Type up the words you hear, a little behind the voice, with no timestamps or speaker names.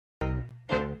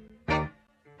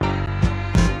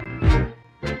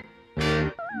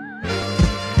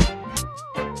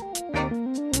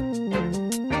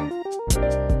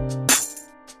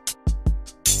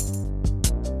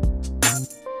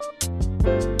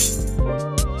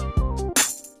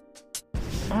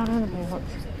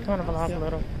kind of vlog a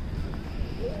little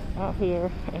out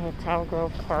here in Tower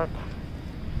Grove Park.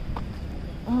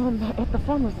 At the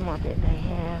farmers market they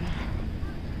have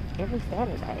every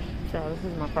Saturday. So this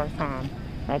is my first time.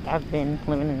 Like, I've been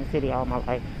living in the city all my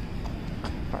life.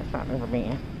 First time ever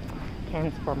been. Came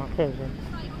to support my cousin.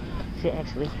 She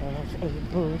actually has a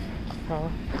booth.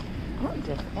 So I'm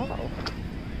just out.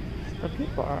 The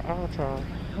people are out, y'all.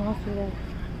 You want to see that?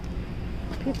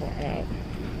 People are out.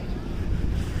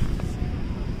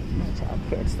 Let y'all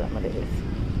catch some of this.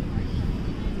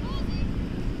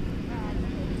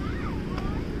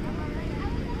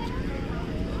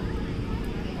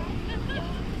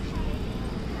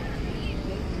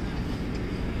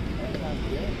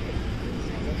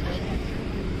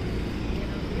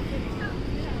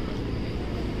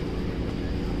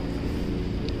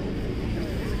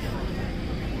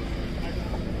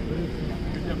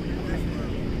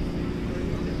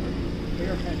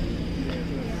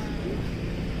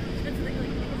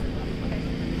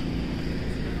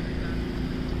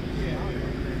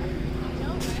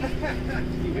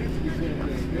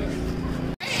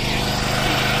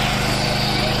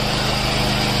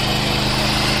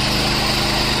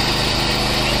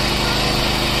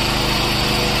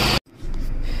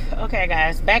 Okay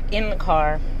guys, back in the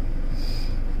car.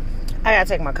 I gotta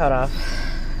take my coat off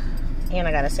and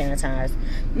I gotta sanitize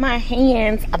my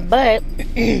hands, but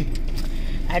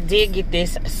I did get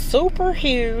this super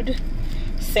huge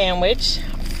sandwich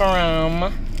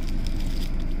from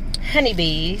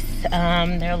Honeybees.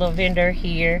 They're a little vendor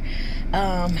here.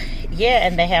 Yeah,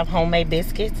 and they have homemade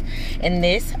biscuits, and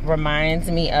this reminds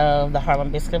me of the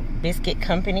Harlem Biscuit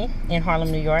Company in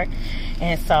Harlem, New York.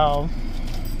 And so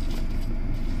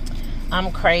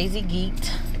I'm crazy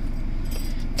geeked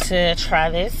to try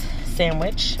this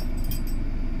sandwich.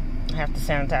 I have to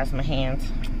sanitize my hands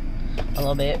a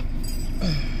little bit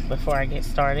before I get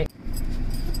started.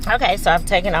 Okay, so I've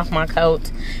taken off my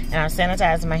coat and I've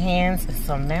sanitized my hands.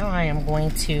 So now I am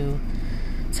going to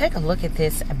take a look at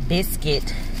this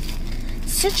biscuit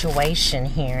situation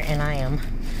here. And I am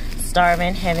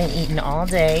starving, haven't eaten all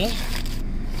day.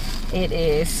 It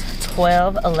is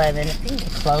 12:11. I think they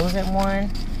close at 1.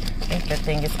 I think the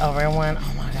thing is over at 1.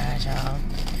 Oh my God, y'all.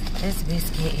 This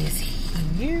biscuit is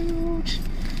huge.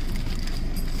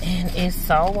 And it's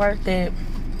so worth it.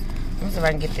 Let me see if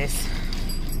I can get this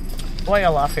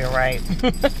oil off here right.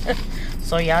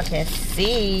 So y'all can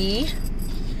see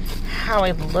how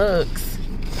it looks.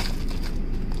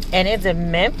 And it's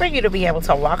meant for you to be able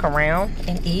to walk around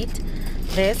and eat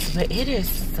this. But it is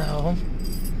so...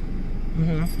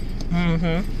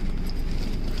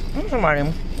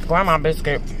 Somebody grab my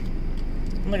biscuit.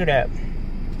 Look at that.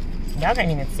 Y'all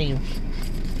can't even see. I'm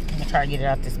gonna try to get it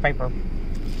out this paper.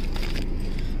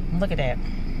 Look at that.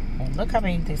 Look how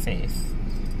big this is.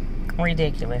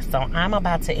 Ridiculous. So I'm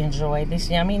about to enjoy this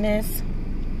yumminess.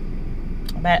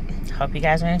 But hope you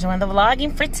guys are enjoying the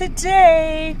vlogging for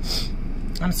today.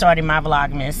 I'm starting my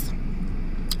vlogmas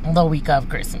the week of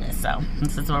Christmas. So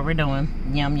this is what we're doing.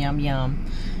 Yum, yum, yum.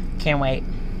 Can't wait.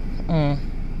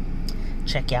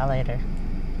 Check y'all later.